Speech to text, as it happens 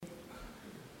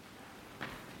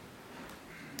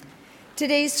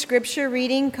Today's scripture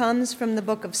reading comes from the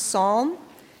book of Psalm,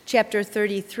 chapter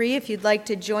 33. If you'd like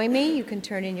to join me, you can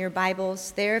turn in your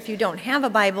Bibles there. If you don't have a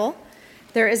Bible,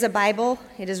 there is a Bible.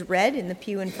 It is read in the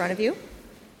pew in front of you.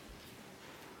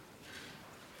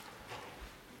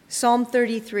 Psalm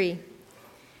 33.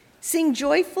 Sing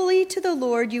joyfully to the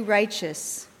Lord, you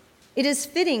righteous. It is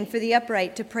fitting for the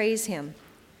upright to praise him.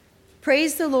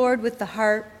 Praise the Lord with the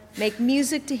harp. Make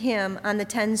music to him on the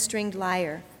 10-stringed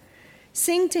lyre.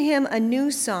 Sing to him a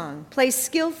new song. Play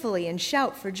skillfully and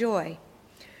shout for joy.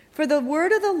 For the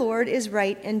word of the Lord is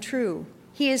right and true.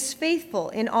 He is faithful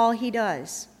in all he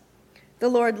does. The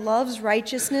Lord loves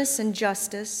righteousness and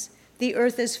justice. The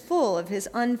earth is full of his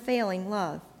unfailing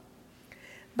love.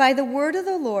 By the word of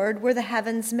the Lord were the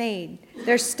heavens made,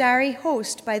 their starry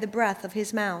host by the breath of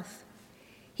his mouth.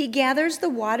 He gathers the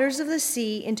waters of the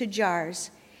sea into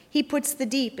jars. He puts the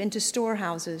deep into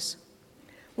storehouses.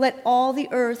 Let all the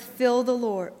earth fear the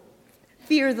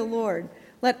Lord.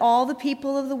 Let all the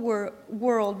people of the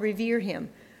world revere him.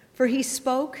 For he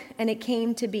spoke, and it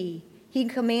came to be. He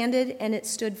commanded, and it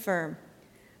stood firm.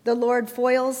 The Lord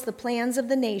foils the plans of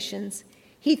the nations.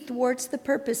 He thwarts the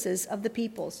purposes of the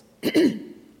peoples.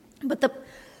 But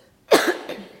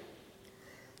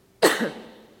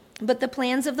the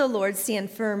plans of the Lord stand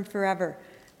firm forever,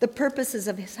 the purposes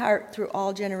of his heart through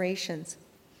all generations.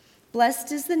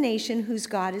 Blessed is the nation whose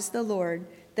God is the Lord,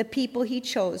 the people he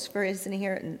chose for his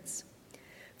inheritance.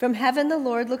 From heaven the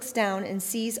Lord looks down and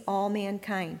sees all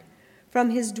mankind.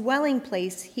 From his dwelling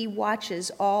place he watches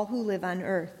all who live on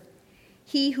earth.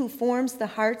 He who forms the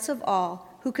hearts of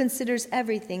all, who considers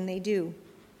everything they do.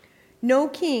 No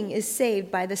king is saved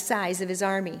by the size of his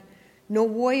army. No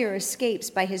warrior escapes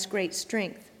by his great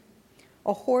strength.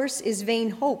 A horse is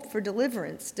vain hope for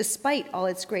deliverance, despite all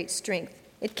its great strength.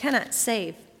 It cannot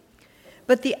save.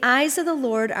 But the eyes of the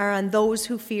Lord are on those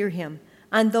who fear him,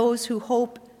 on those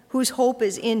whose hope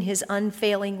is in his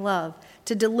unfailing love,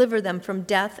 to deliver them from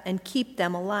death and keep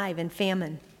them alive in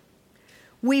famine.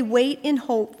 We wait in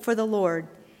hope for the Lord.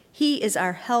 He is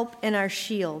our help and our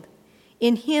shield.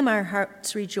 In him our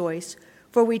hearts rejoice,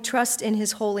 for we trust in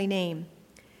his holy name.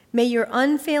 May your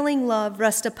unfailing love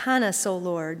rest upon us, O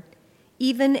Lord,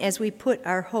 even as we put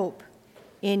our hope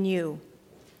in you.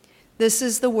 This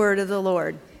is the word of the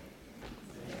Lord.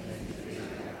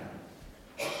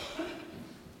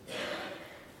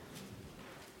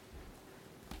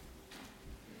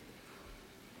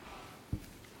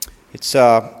 It's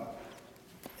an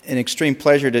extreme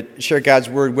pleasure to share God's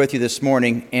word with you this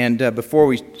morning. And before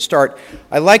we start,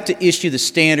 I'd like to issue the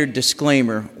standard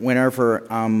disclaimer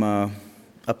whenever I'm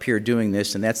up here doing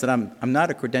this, and that's that I'm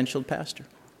not a credentialed pastor.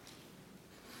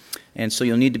 And so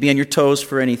you'll need to be on your toes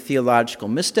for any theological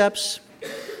missteps.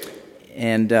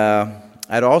 And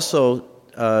I'd also,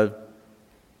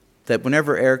 that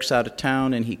whenever Eric's out of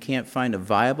town and he can't find a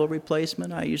viable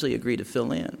replacement, I usually agree to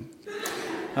fill in.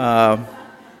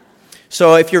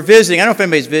 So if you're visiting, I don't know if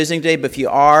anybody's visiting today, but if you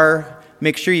are,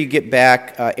 make sure you get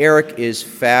back. Eric is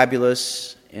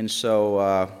fabulous, and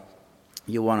so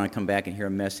you'll want to come back and hear a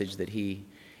message that he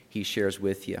shares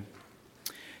with you.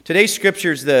 Today's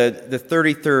scripture is the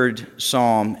 33rd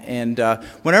Psalm, and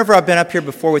whenever I've been up here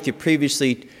before with you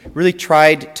previously, really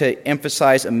tried to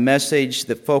emphasize a message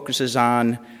that focuses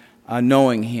on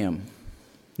knowing him,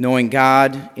 knowing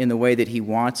God in the way that he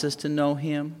wants us to know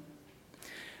him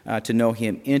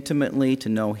intimately, to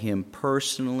know him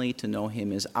personally, to know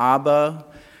him as Abba,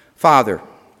 Father.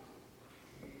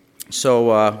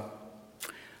 So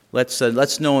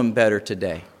let's know him better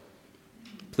today.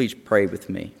 Please pray with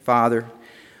me. Father,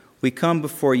 we come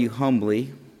before you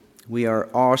humbly. We are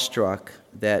awestruck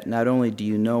that not only do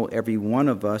you know every one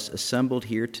of us assembled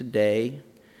here today,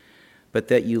 but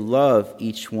that you love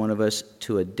each one of us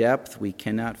to a depth we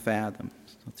cannot fathom.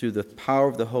 Through the power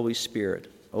of the Holy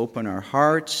Spirit, open our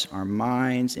hearts, our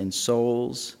minds, and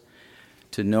souls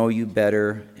to know you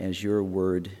better as your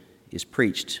word is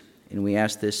preached. And we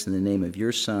ask this in the name of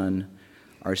your Son,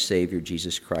 our Savior,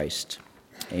 Jesus Christ.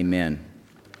 Amen.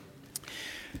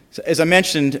 So as I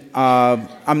mentioned,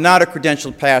 I'm not a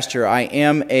credentialed pastor. I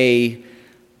am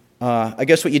I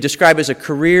guess what you describe as a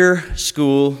career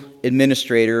school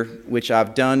administrator, which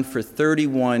I've done for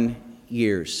 31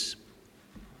 years.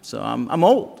 So I'm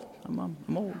old. I'm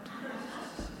old.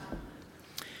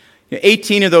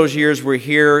 18 of those years were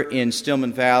here in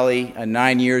Stillman Valley,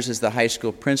 9 years as the high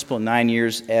school principal, 9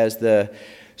 years as the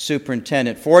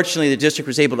superintendent. Fortunately, the district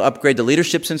was able to upgrade the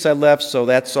leadership since I left, so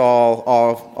that's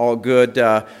all good.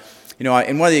 And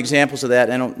one of the examples of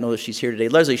that, I don't know if she's here today,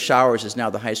 Leslie Showers is now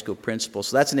the high school principal,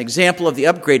 so that's an example of the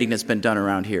upgrading that's been done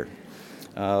around here.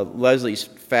 Leslie's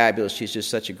fabulous. She's just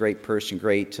such a great person,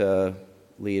 great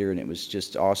leader, and it was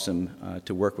just awesome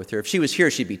to work with her. If she was here,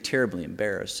 she'd be terribly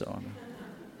embarrassed. So,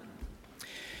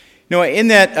 in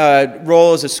that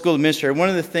role as a school administrator, one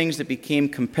of the things that became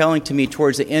compelling to me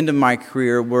towards the end of my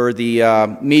career were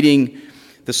the meeting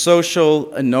the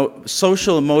social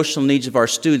emotional needs of our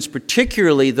students,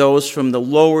 particularly those from the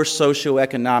lower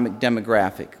socioeconomic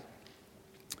demographic.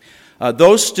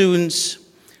 Those students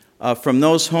from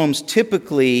those homes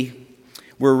typically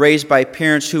were raised by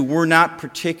parents who were not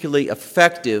particularly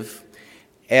effective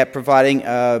at providing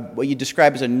what you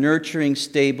describe as a nurturing,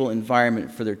 stable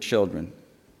environment for their children.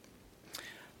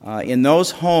 In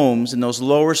those homes, in those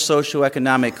lower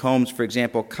socioeconomic homes, for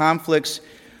example, conflicts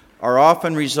are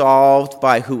often resolved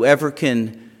by whoever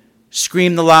can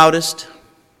scream the loudest,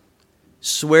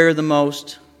 swear the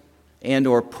most, and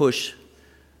or push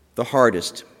the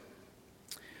hardest.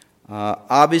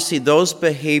 Obviously, those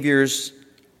behaviors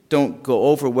don't go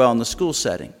over well in the school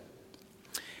setting.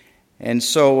 And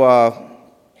so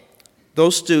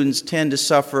those students tend to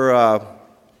suffer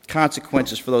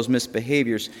consequences for those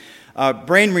misbehaviors.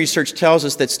 Brain research tells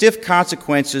us that stiff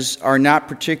consequences are not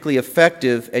particularly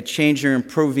effective at changing or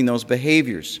improving those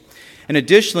behaviors. And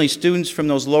additionally, students from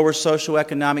those lower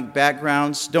socioeconomic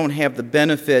backgrounds don't have the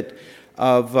benefit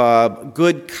of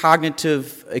good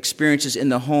cognitive experiences in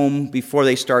the home before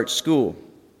they start school.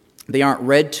 They aren't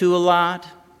read to a lot,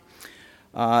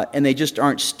 and they just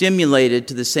aren't stimulated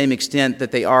to the same extent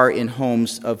that they are in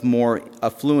homes of more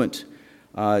affluent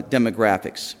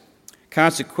demographics.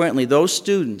 Consequently, those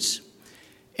students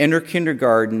enter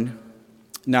kindergarten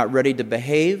not ready to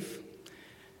behave,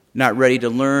 not ready to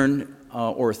learn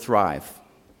or thrive.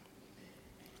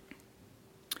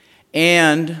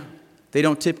 And they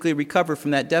don't typically recover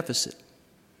from that deficit.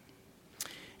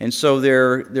 And so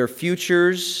their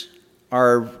futures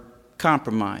are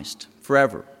compromised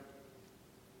forever.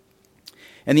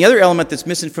 And the other element that's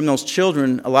missing from those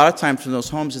children, a lot of times from those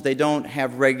homes, is they don't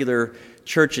have regular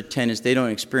church attendance. They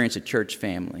don't experience a church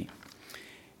family.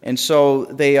 And so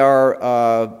they are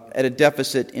at a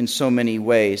deficit in so many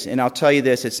ways. And I'll tell you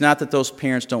this, it's not that those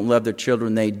parents don't love their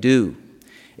children, they do.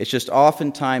 It's just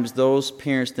oftentimes those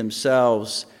parents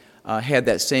themselves had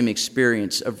that same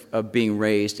experience of being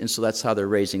raised, and so that's how they're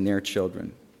raising their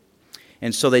children.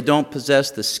 And so they don't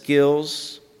possess the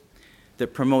skills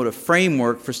that promote a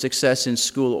framework for success in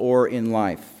school or in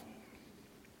life.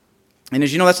 And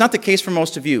as you know, that's not the case for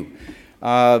most of you.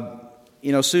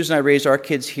 Susan and I raised our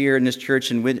kids here in this church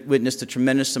and witnessed the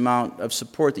tremendous amount of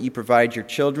support that you provide your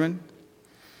children.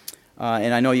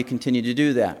 And I know you continue to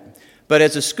do that. But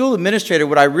as a school administrator,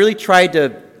 what I really tried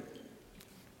to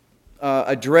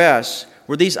address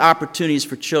were these opportunities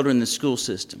for children in the school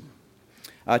system,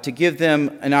 to give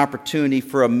them an opportunity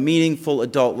for a meaningful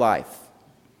adult life.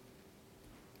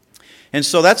 And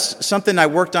so that's something I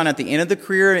worked on at the end of the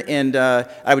career, and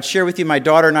I would share with you, my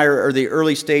daughter and I are the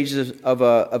early stages of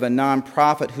a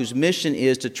nonprofit whose mission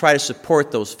is to try to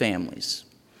support those families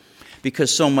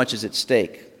because so much is at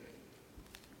stake.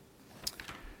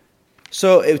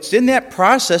 So it's in that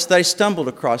process that I stumbled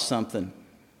across something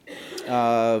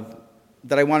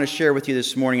that I want to share with you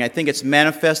this morning. I think it's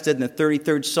manifested in the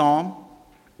 33rd Psalm,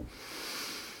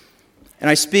 and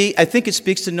I think it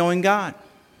speaks to knowing God.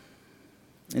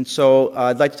 And so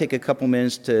I'd like to take a couple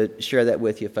minutes to share that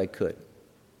with you if I could.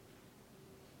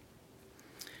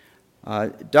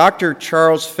 Dr.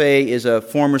 Charles Fay is a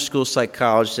former school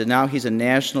psychologist, and now he's a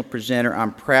national presenter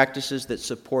on practices that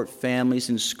support families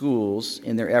and schools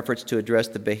in their efforts to address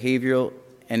the behavioral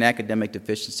and academic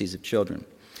deficiencies of children.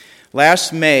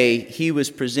 Last May, he was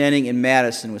presenting in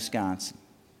Madison, Wisconsin.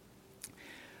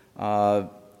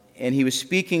 And he was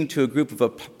speaking to a group of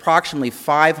approximately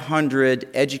 500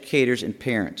 educators and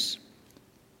parents.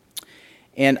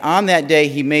 And on that day,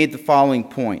 he made the following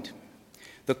point.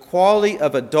 The quality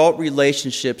of adult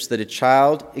relationships that a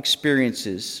child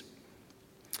experiences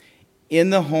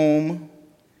in the home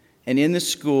and in the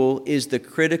school is the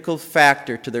critical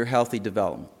factor to their healthy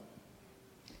development.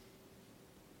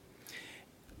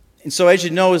 And so, as you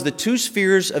know, as the two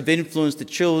spheres of influence that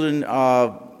children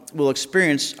will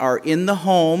experience are in the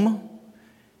home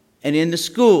and in the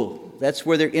school. That's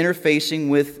where they're interfacing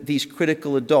with these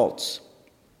critical adults.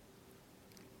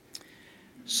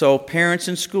 So parents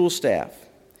and school staff.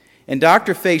 And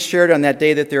Dr. Fay shared on that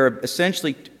day that there are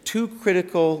essentially two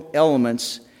critical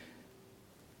elements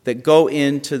that go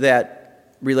into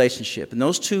that relationship. And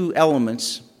those two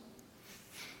elements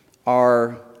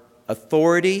are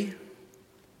authority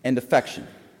and affection.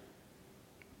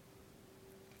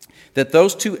 That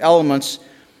those two elements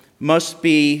must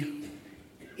be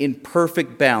in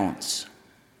perfect balance.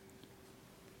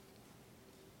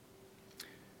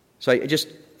 So I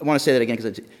want to say that again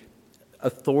because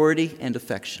authority and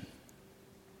affection.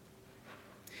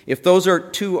 If those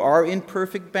two are in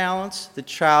perfect balance, the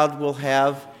child will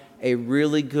have a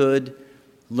really good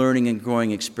learning and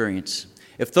growing experience.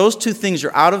 If those two things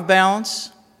are out of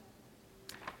balance,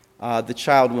 the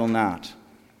child will not,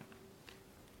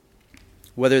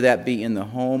 whether that be in the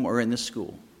home or in the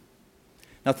school.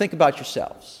 Now think about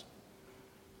yourselves.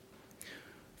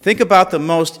 Think about the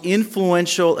most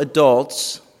influential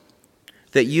adults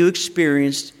that you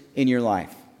experienced in your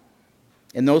life.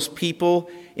 And those people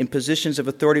in positions of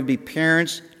authority would be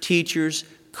parents, teachers,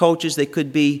 coaches. They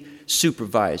could be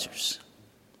supervisors.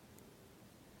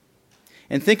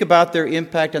 And think about their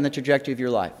impact on the trajectory of your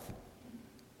life.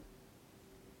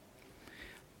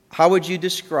 How would you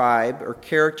describe or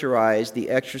characterize the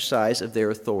exercise of their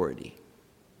authority?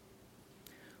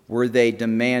 Were they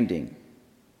demanding?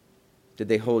 Did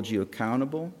they hold you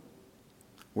accountable?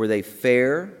 Were they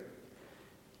fair?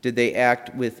 Did they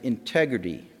act with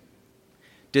integrity?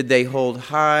 Did they hold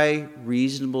high,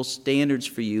 reasonable standards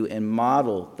for you and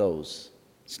model those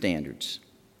standards?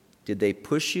 Did they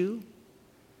push you?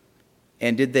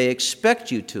 And did they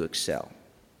expect you to excel?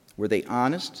 Were they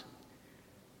honest?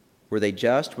 Were they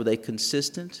just? Were they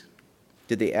consistent?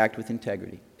 Did they act with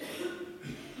integrity?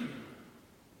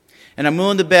 And I'm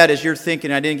willing to bet, as you're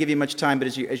thinking, I didn't give you much time, but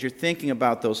as you're thinking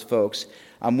about those folks,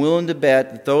 I'm willing to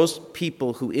bet that those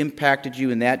people who impacted you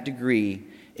in that degree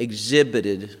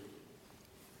exhibited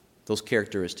those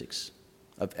characteristics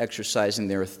of exercising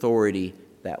their authority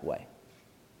that way.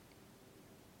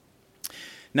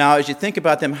 Now, as you think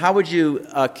about them, how would you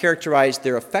characterize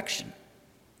their affection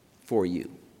for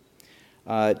you?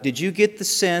 Did you get the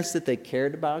sense that they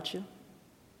cared about you?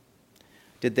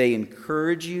 Did they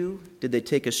encourage you? Did they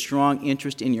take a strong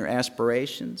interest in your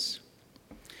aspirations?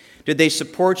 Did they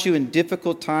support you in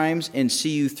difficult times and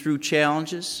see you through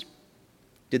challenges?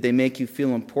 Did they make you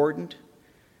feel important?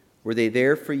 Were they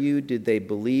there for you? Did they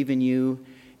believe in you?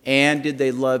 And did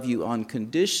they love you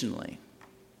unconditionally?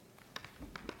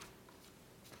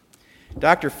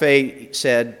 Dr. Fay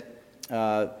said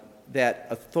that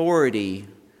authority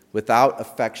without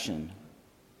affection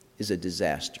is a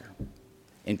disaster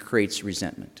and creates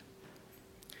resentment.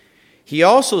 He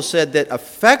also said that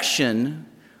affection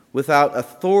without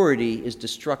authority is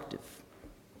destructive.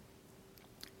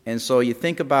 And so you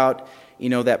think about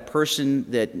that person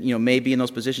that, may be in those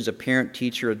positions, a parent,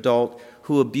 teacher, adult,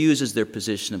 who abuses their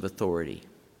position of authority,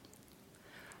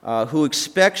 who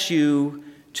expects you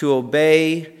to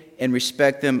obey and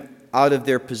respect them out of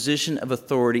their position of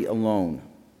authority alone.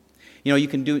 You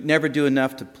can never do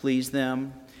enough to please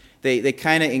them. They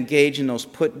kind of engage in those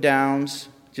put-downs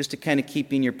just to kind of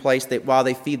keep you in your place while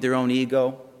they feed their own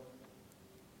ego.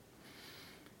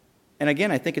 And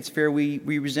again, I think it's fair we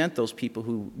resent those people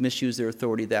who misuse their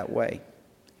authority that way.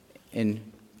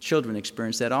 And children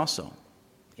experience that also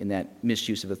in that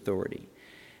misuse of authority.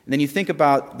 And then you think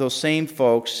about those same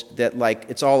folks that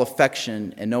it's all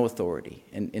affection and no authority.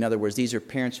 And in other words, these are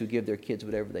parents who give their kids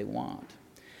whatever they want.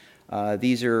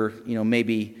 These are,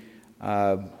 maybe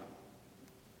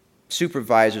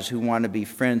supervisors who want to be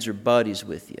friends or buddies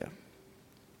with you.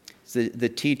 It's the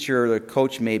teacher or the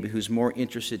coach maybe who's more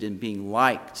interested in being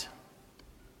liked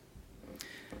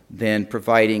than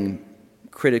providing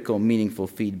critical, meaningful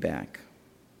feedback.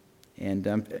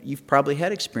 And you've probably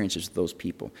had experiences with those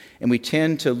people. And we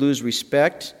tend to lose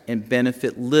respect and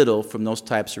benefit little from those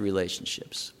types of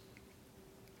relationships.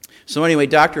 So anyway,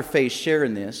 Dr. Fay's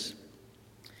sharing this.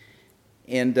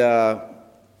 And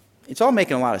it's all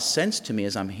making a lot of sense to me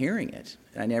as I'm hearing it.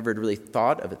 I never really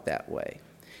thought of it that way.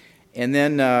 And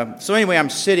then, so anyway, I'm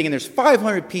sitting, and there's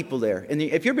 500 people there. And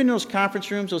if you've been in those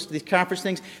conference rooms, these conference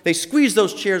things, they squeeze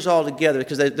those chairs all together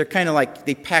because they're kind of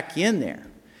they pack you in there.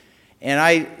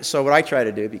 And so what I try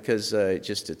to do, because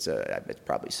it's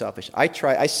probably selfish, I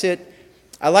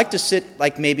like to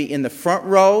sit maybe in the front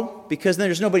row, because then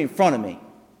there's nobody in front of me.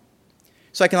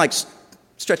 So I can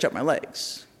stretch out my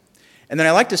legs. And then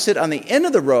I like to sit on the end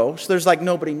of the row, so there's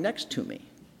nobody next to me.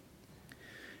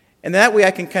 And that way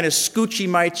I can kind of scoochy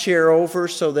my chair over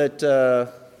so that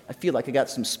I feel like I got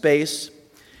some space.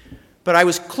 But I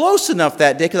was close enough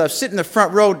that day because I was sitting in the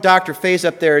front row, Dr. Fay's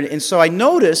up there, and so I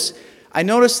noticed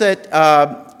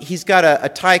that he's got a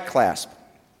tie clasp.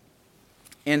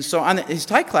 And so his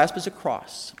tie clasp is a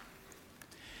cross.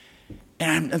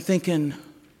 And I'm thinking,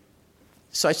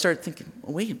 so I started thinking,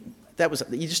 well, wait,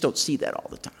 you just don't see that all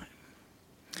the time.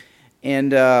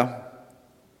 And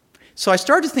so I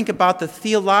started to think about the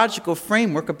theological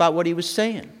framework about what he was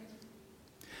saying,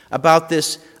 about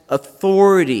this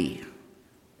authority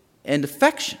and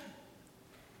affection.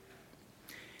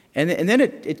 And then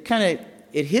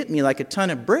it hit me like a ton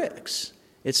of bricks.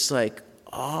 It's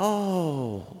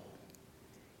oh,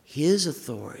 his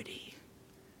authority,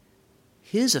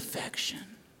 his affection.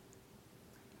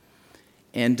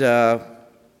 And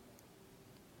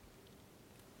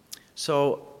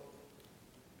so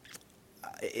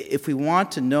if we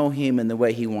want to know him in the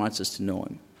way he wants us to know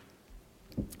him,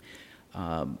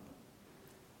 I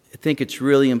think it's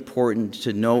really important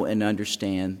to know and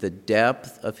understand the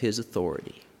depth of his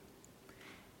authority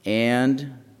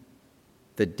and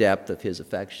the depth of his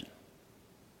affection.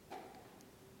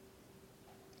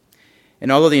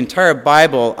 And although the entire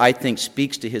Bible, I think,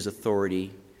 speaks to his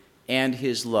authority and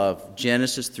his love,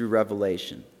 Genesis through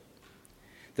Revelation,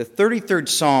 the 33rd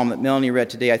Psalm that Melanie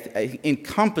read today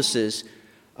encompasses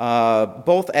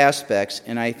both aspects,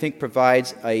 and I think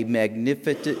provides a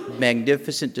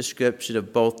magnificent description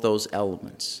of both those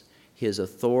elements, his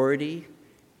authority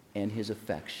and his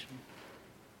affection.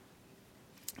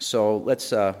 So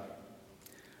let's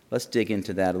dig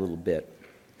into that a little bit.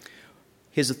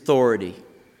 His authority.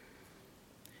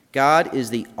 God is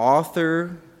the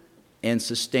author and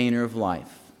sustainer of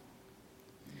life.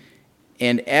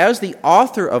 And as the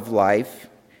author of life,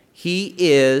 he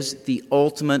is the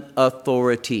ultimate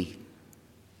authority.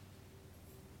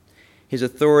 His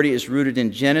authority is rooted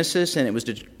in Genesis, and it was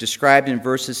described in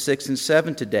verses 6 and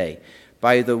 7 today.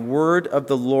 By the word of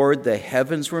the Lord the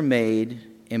heavens were made,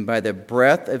 and by the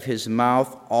breath of his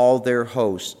mouth all their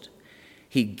host.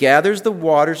 He gathers the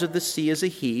waters of the sea as a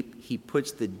heap. He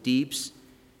puts the deeps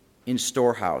in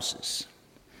storehouses.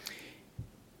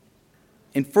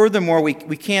 And furthermore, we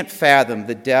can't fathom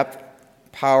the depth,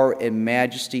 power, and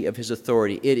majesty of his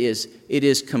authority. It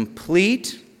is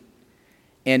complete,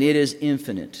 and it is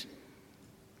infinite.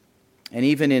 And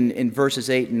even in verses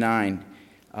 8 and 9,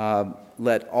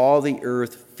 let all the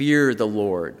earth fear the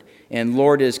Lord. And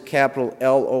Lord is capital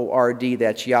Lord,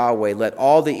 that's Yahweh. Let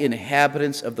all the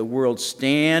inhabitants of the world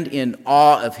stand in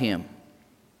awe of him.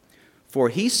 For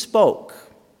he spoke,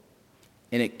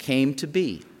 and it came to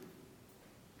be.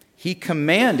 He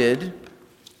commanded,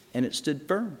 and it stood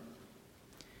firm.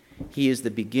 He is the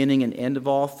beginning and end of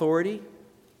all authority,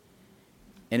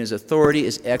 and his authority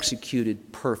is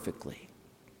executed perfectly.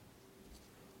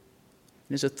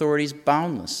 And his authority is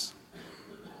boundless.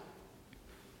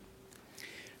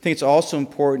 I think it's also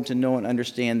important to know and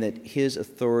understand that his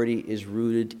authority is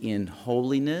rooted in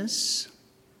holiness,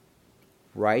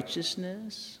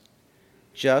 righteousness,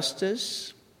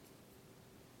 justice,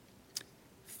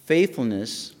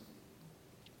 faithfulness,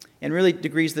 and really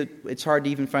degrees that it's hard to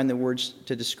even find the words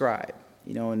to describe.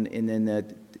 You know, and then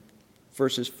the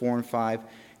verses 4 and 5,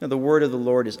 the word of the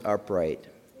Lord is upright,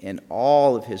 and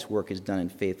all of his work is done in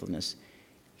faithfulness.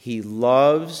 He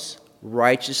loves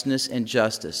righteousness and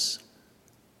justice.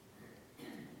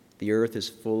 The earth is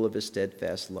full of his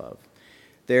steadfast love.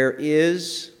 There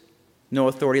is no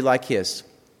authority like his.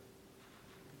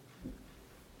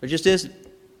 There just isn't.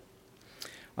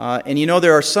 And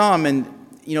there are some,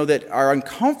 that are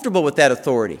uncomfortable with that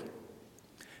authority.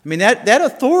 I mean, that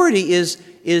authority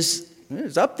is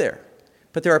up there.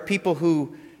 But there are people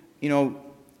who,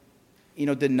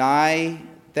 deny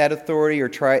that authority or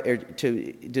try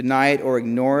to deny it or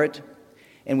ignore it.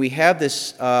 And we have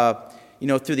this,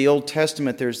 through the Old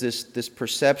Testament, there's this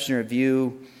perception or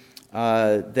view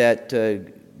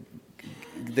that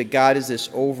God is this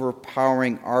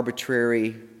overpowering,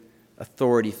 arbitrary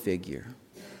authority figure.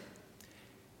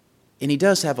 And he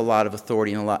does have a lot of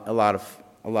authority and a lot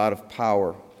of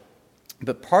power.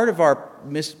 But part of our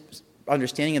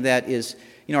misunderstanding of that is,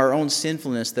 our own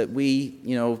sinfulness, that we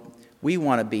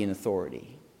want to be in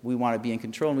authority. We want to be in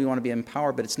control and we want to be in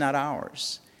power, but it's not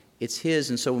ours. It's his.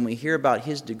 And so when we hear about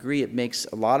his degree, it makes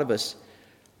a lot of us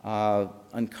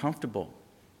uncomfortable.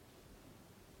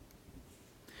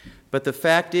 But the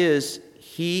fact is,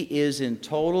 he is in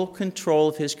total control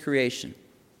of his creation.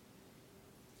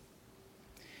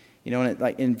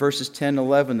 Like in verses 10 and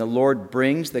 11, the Lord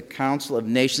brings the counsel of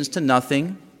nations to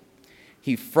nothing.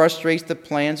 He frustrates the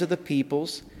plans of the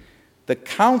peoples. The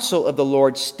counsel of the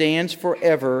Lord stands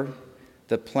forever,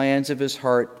 the plans of his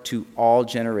heart to all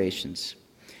generations.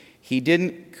 He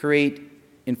didn't create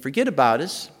and forget about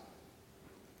us.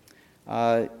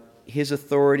 His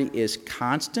authority is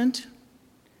constant,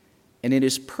 and it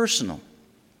is personal.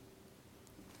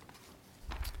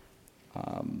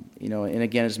 And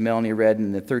again, as Melanie read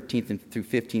in the 13th and through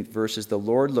 15th verses, the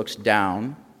Lord looks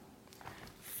down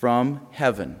from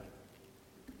heaven.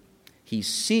 He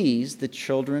sees the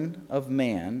children of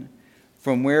man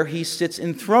from where he sits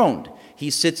enthroned. He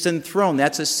sits enthroned.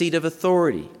 That's a seat of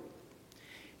authority.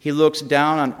 He looks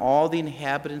down on all the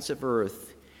inhabitants of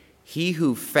earth, he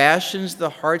who fashions the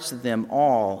hearts of them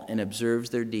all and observes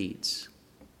their deeds.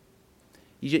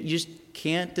 You just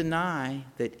can't deny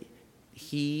that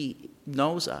he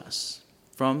knows us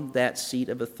from that seat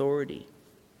of authority.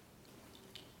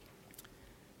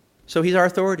 So he's our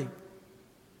authority.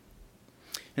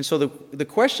 And so the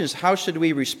question is, how should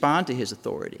we respond to his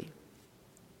authority?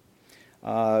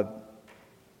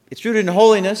 It's rooted in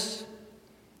holiness,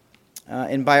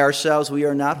 and by ourselves we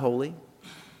are not holy.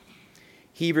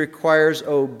 He requires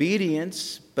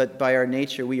obedience, but by our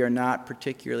nature we are not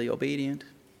particularly obedient.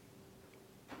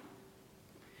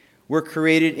 We're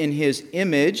created in his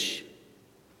image.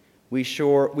 We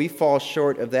fall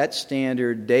short of that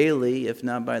standard daily, if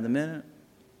not by the minute.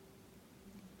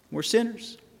 We're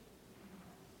sinners.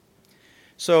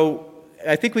 So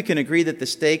I think we can agree that the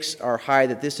stakes are high,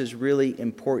 that this is really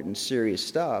important, serious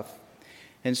stuff.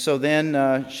 And so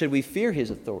then, should we fear his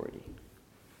authority?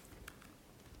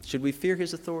 Should we fear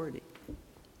his authority?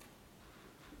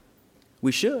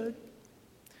 We should.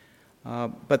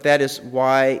 But that is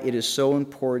why it is so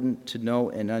important to know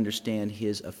and understand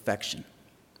his affection.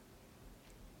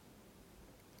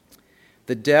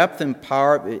 The depth and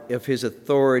power of his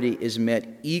authority is met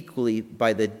equally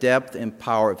by the depth and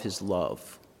power of his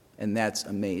love. And that's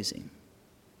amazing.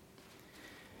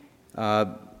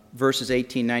 Verses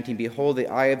 18, 19, behold, the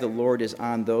eye of the Lord is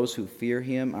on those who fear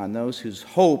him, on those whose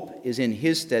hope is in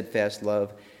his steadfast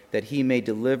love, that he may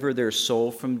deliver their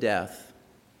soul from death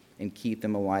and keep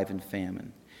them alive in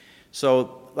famine.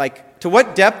 So, to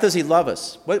what depth does he love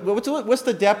us? What's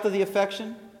the depth of the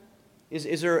affection?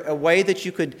 Is there a way that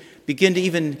you could begin to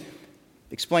even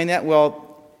explain that?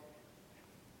 Well,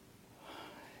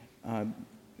 John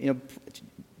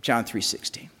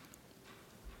 3:16.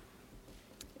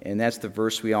 And that's the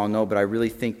verse we all know, but I really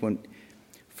think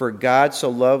for God so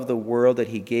loved the world that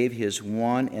he gave his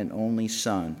one and only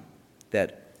Son,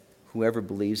 that whoever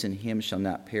believes in him shall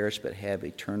not perish but have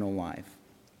eternal life.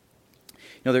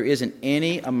 There isn't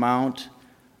any amount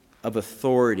of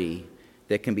authority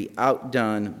that can be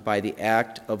outdone by the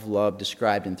act of love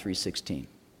described in 3:16.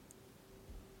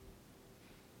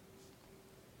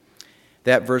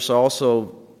 That verse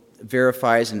also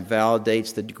verifies and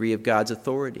validates the degree of God's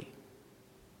authority.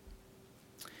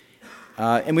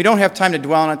 And we don't have time to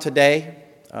dwell on it today.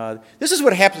 This is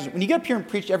what happens when you get up here and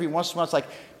preach every once in a while. It's like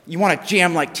you want to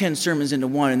jam 10 sermons into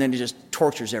one, and then it just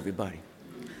tortures everybody.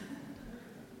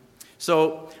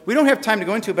 So we don't have time to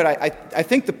go into it, but I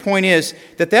think the point is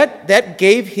that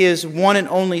gave his one and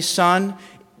only Son.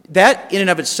 That in and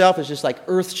of itself is just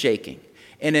earth-shaking.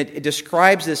 And it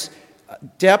describes this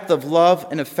depth of love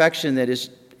and affection that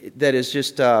is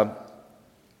just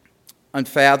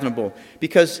unfathomable.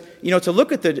 Because, to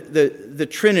look at the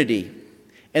Trinity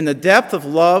and the depth of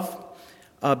love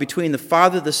between the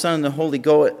Father, the Son, and the Holy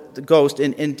Ghost,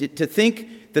 and to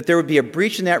think that there would be a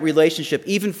breach in that relationship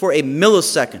even for a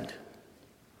millisecond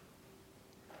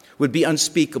would be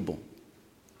unspeakable.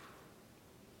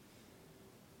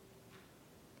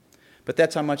 But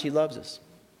that's how much he loves us.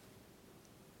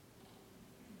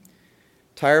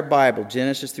 Entire Bible,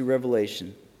 Genesis through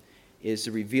Revelation, is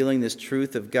revealing this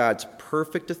truth of God's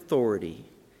perfect authority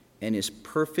and his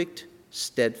perfect,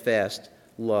 steadfast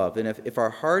love. And if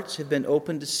our hearts have been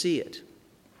open to see it,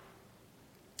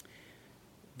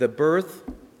 the birth,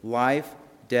 life,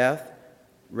 death,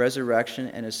 resurrection,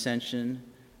 and ascension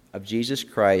of Jesus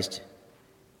Christ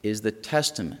is the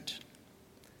testament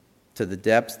to the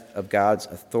depth of God's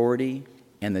authority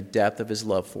and the depth of his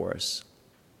love for us.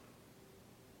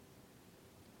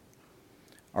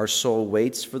 Our soul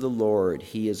waits for the Lord.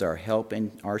 He is our help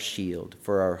and our shield.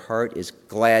 For our heart is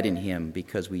glad in him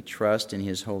because we trust in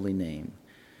his holy name.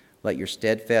 Let your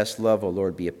steadfast love, O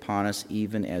Lord, be upon us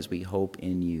even as we hope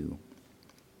in you.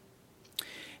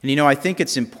 And I think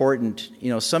it's important,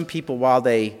 some people, while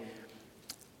they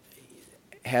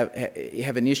have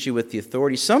an issue with the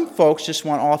authority, some folks just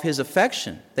want all of his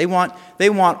affection. They want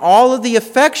all of the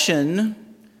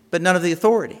affection, but none of the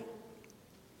authority.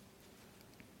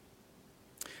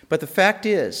 But the fact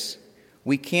is,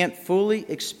 we can't fully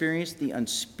experience the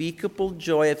unspeakable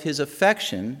joy of his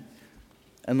affection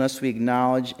unless we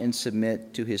acknowledge and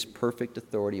submit to his perfect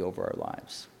authority over our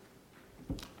lives.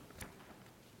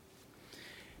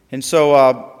 And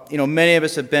so, many of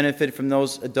us have benefited from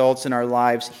those adults in our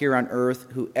lives here on earth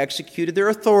who executed their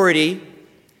authority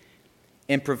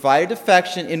and provided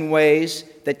affection in ways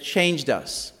that changed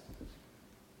us.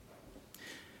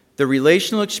 The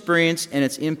relational experience and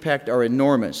its impact are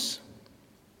enormous.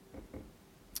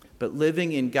 But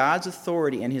living in God's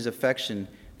authority and his affection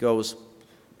goes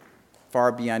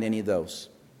far beyond any of those.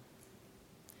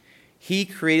 He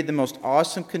created the most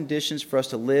awesome conditions for us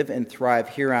to live and thrive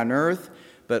here on earth,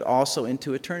 but also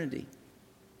into eternity.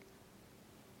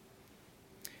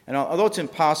 And although it's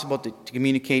impossible to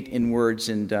communicate in words,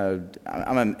 and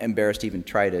I'm embarrassed to even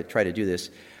try to do this,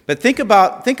 but think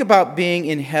about being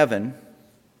in heaven,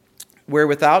 where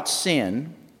without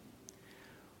sin,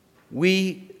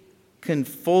 we can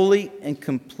fully and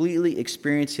completely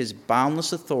experience His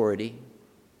boundless authority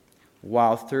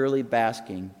while thoroughly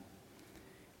basking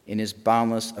in His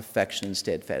boundless affection and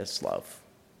steadfast love.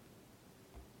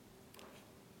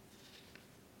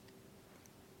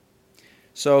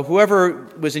 So whoever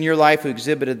was in your life who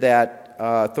exhibited that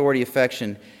authority,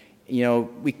 affection,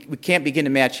 we can't begin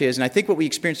to match His. And I think what we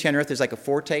experience here on earth is like a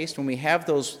foretaste. When we have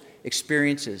those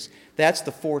experiences, that's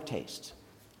the foretaste.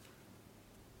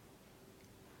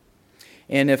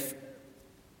 And if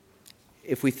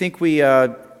we think we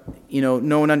know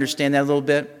and understand that a little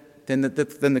bit, then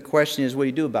the question is, what do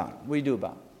you do about it? What do you do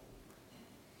about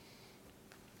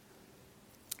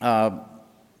it?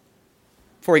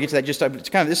 Before we get to that, this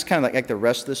is kind of like the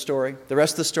rest of the story. The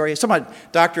rest of the story is talking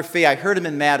about Dr. Fay. I heard him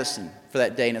in Madison for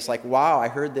that day, and it's like, wow, I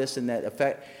heard this and that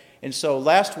effect. And so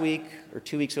last week, or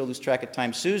 2 weeks ago, lose track of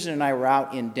time, Susan and I were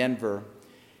out in Denver,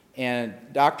 and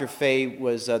Dr. Fay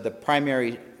was the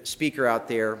primary speaker out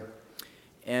there,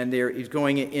 and he's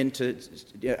going into,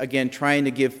 again, trying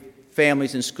to give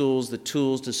families and schools the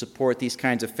tools to support these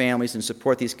kinds of families and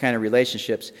support these kind of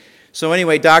relationships. So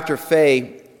anyway, Dr.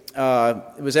 Fay,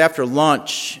 it was after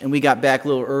lunch, and we got back a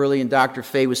little early, and Dr.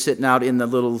 Fay was sitting out in the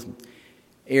little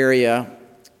area,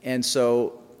 and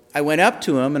so I went up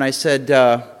to him, and I said,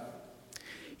 and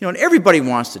everybody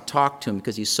wants to talk to him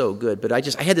because he's so good, but I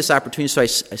had this opportunity, so I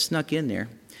snuck in there,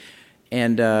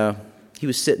 and he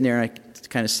was sitting there, and I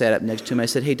kind of sat up next to him. I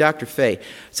said, hey, Dr. Fay, I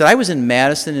said, I was in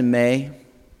Madison in May,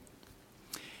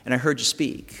 and I heard you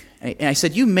speak. And I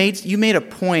said, you made a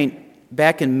point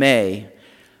back in May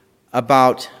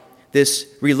about this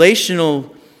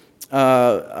relational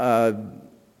of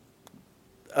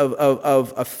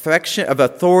affection, of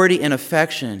authority and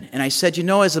affection. And I said,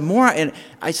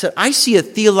 I see a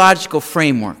theological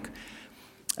framework.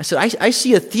 I said, I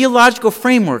see a theological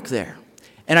framework there.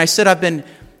 And I said, I've been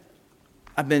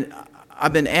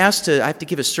asked to. I have to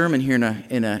give a sermon here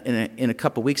in a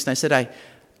couple weeks. And I said, I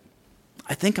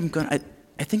think I'm going.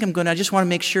 I just want to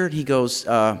make sure. And he goes,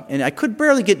 and I could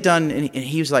barely get done. And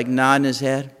he was like nodding his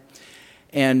head,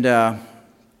 and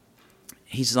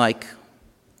he's like,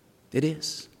 it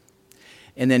is.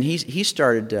 And then he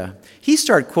started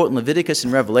quoting Leviticus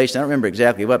and Revelation. I don't remember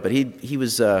exactly what, but he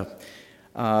was.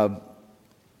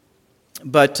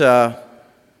 But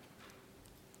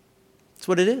it's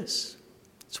what it is.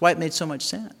 It's why it made so much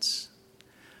sense.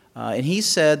 And he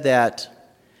said that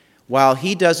while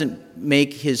he doesn't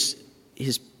make his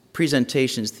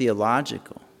presentations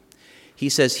theological, he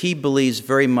says he believes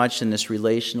very much in this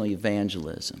relational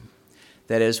evangelism.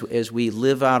 That as we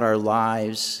live out our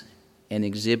lives and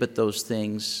exhibit those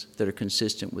things that are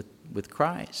consistent with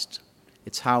Christ,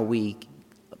 it's how we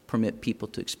permit people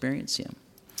to experience Him.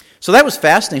 So that was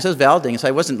fascinating. So it was validating. So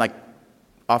I wasn't like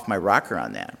off my rocker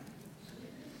on that.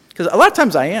 Because a lot of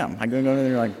times I am. I go in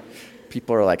there like,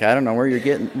 people are like, I don't know where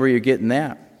you're getting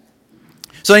that.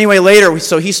 So anyway, later,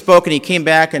 so he spoke and he came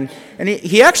back and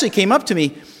he actually came up to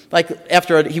me like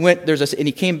after he went, and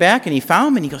he came back and he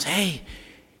found me and he goes, hey,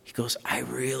 I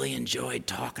really enjoyed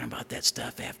talking about that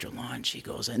stuff after lunch. He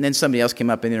goes, and then somebody else came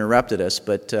up and interrupted us,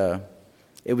 but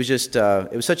it was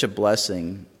such a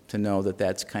blessing to know that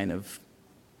that's kind of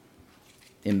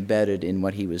embedded in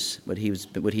what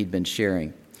he'd been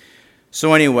sharing.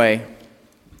 So anyway,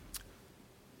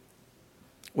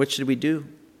 what should we do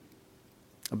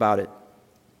about it?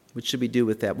 What should we do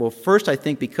with that? Well, first, I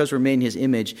think because we're made in His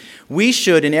image, we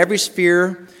should, in every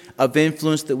sphere of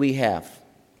influence that we have,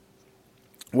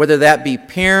 whether that be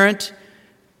parent,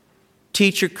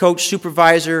 teacher, coach,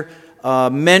 supervisor,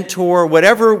 mentor,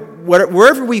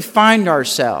 wherever we find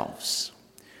ourselves,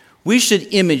 we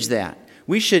should image that.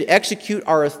 We should execute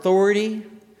our authority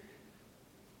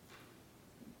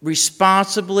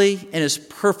responsibly and as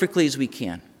perfectly as we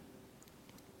can.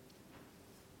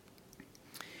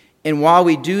 And while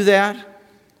we do that,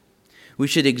 we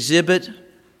should exhibit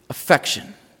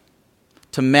affection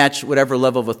to match whatever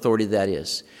level of authority that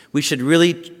is. We should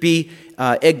really be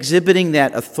exhibiting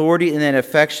that authority and that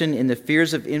affection in the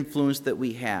spheres of influence that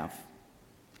we have,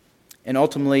 and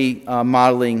ultimately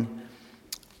modeling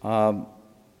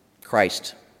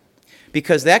Christ.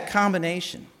 Because that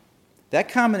combination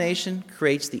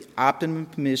creates the optimum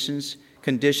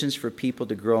conditions for people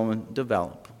to grow and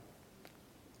develop.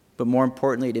 But more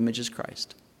importantly, it images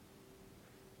Christ.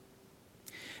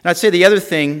 And I'd say the other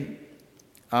thing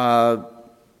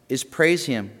is praise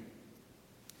Him.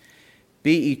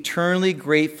 Be eternally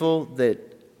grateful that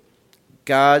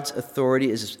God's authority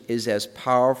is as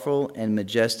powerful and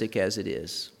majestic as it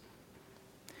is,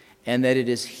 and that it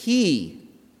is He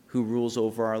who rules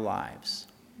over our lives.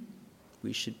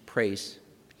 We should praise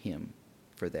Him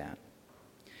for that.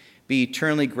 Be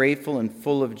eternally grateful and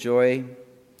full of joy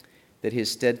that His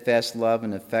steadfast love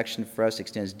and affection for us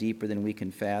extends deeper than we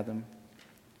can fathom.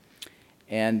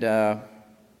 And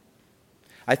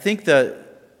I think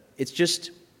that it's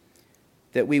just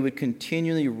that we would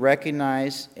continually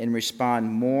recognize and respond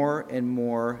more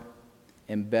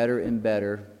and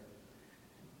better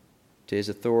to His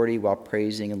authority while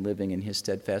praising and living in His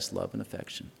steadfast love and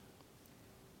affection.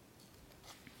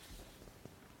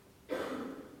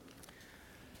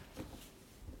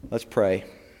 Let's pray.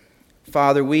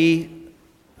 Father, we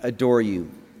adore You.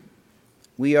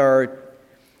 We are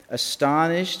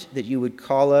astonished that You would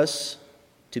call us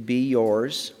to be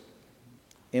Yours,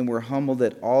 and we're humbled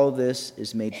that all of this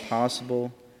is made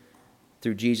possible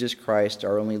through Jesus Christ,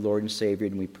 our only Lord and Savior,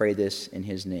 and we pray this in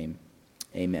His name.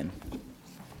 Amen.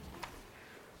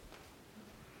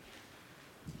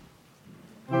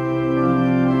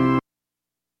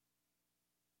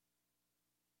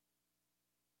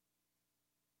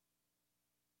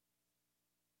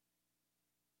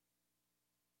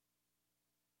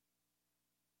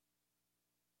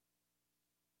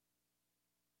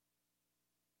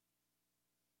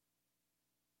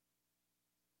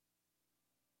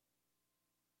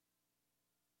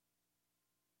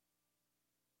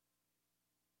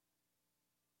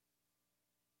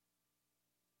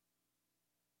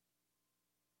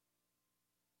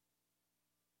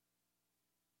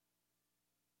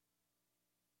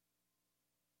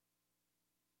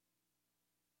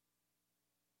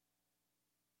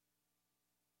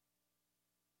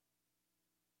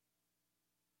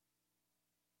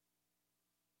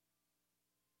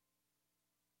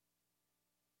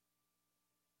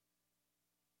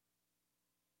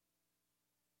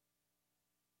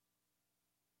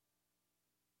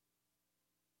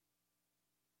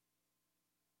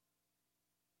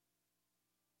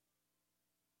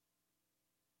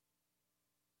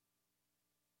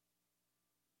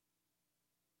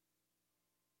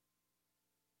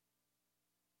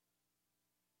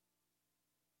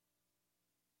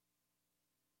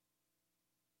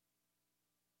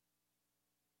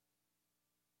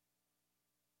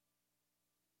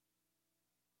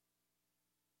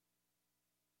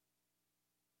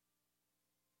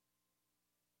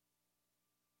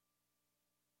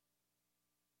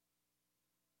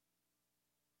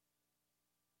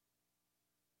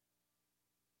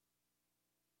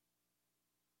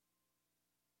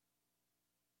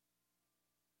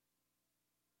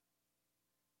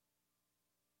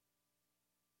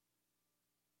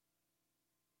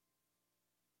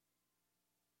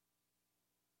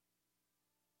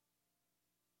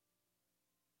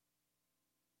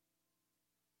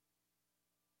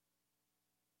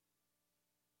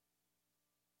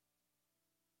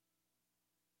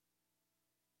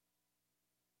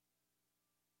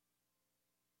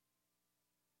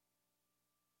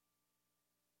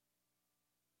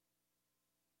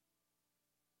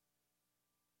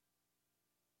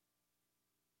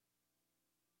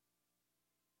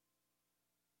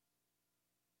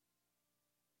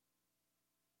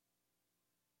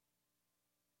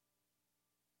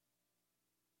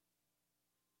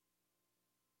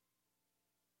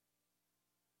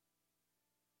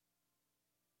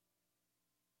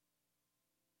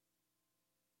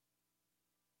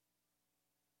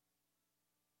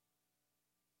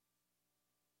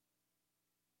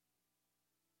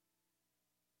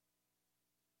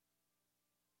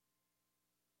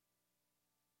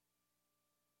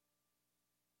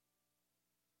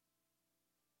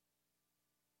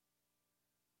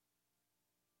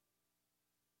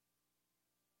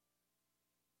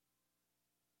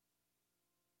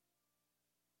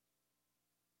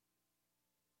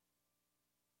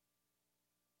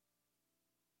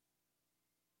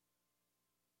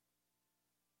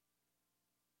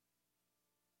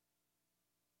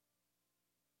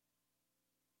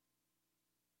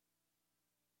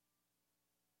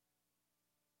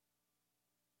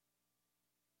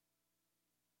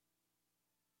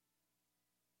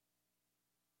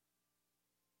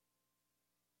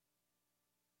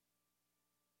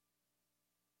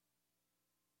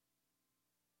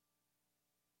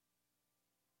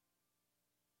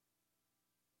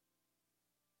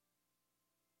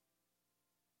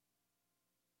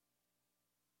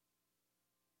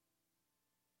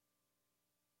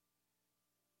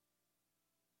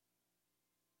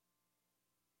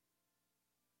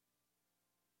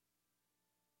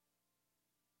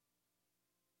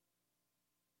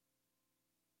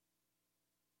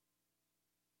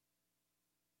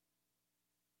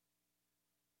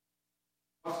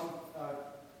 Awesome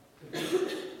to be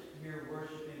here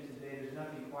worshiping today. There's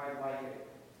nothing quite like it.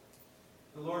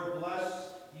 The Lord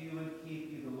bless you and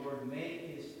keep you. The Lord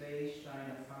make his face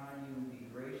shine upon you